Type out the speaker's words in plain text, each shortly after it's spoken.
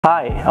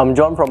Hi, I'm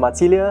John from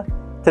Atilia.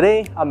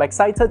 Today, I'm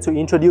excited to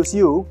introduce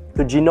you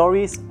to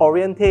Ginori's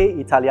Oriente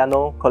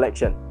Italiano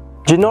collection.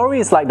 Ginori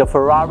is like the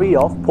Ferrari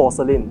of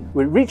porcelain,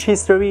 with rich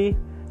history,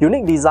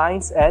 unique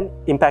designs, and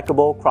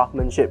impeccable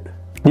craftsmanship.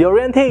 The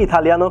Oriente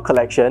Italiano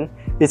collection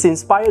is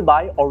inspired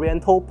by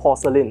Oriental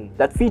porcelain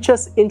that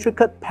features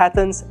intricate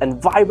patterns and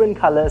vibrant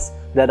colors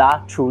that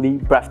are truly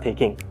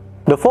breathtaking.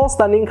 The four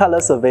stunning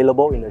colors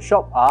available in the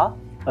shop are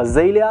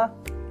azalea,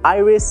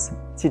 iris,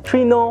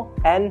 citrino,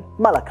 and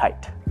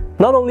malachite.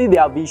 Not only they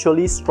are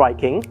visually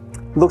striking,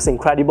 looks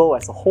incredible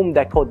as a home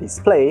decor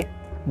display,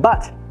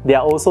 but they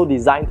are also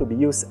designed to be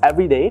used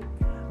every day,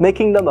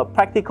 making them a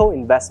practical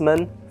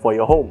investment for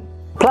your home.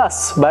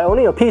 Plus, by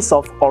owning a piece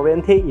of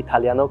Oriente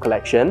Italiano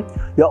collection,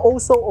 you're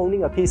also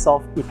owning a piece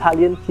of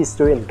Italian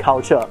history and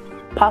culture,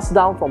 passed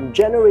down from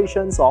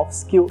generations of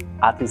skilled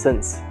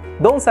artisans.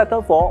 Don't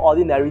settle for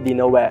ordinary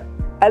dinnerware.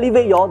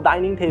 Elevate your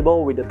dining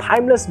table with the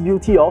timeless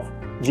beauty of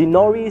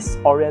Ginori's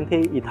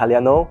Oriente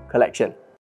Italiano collection.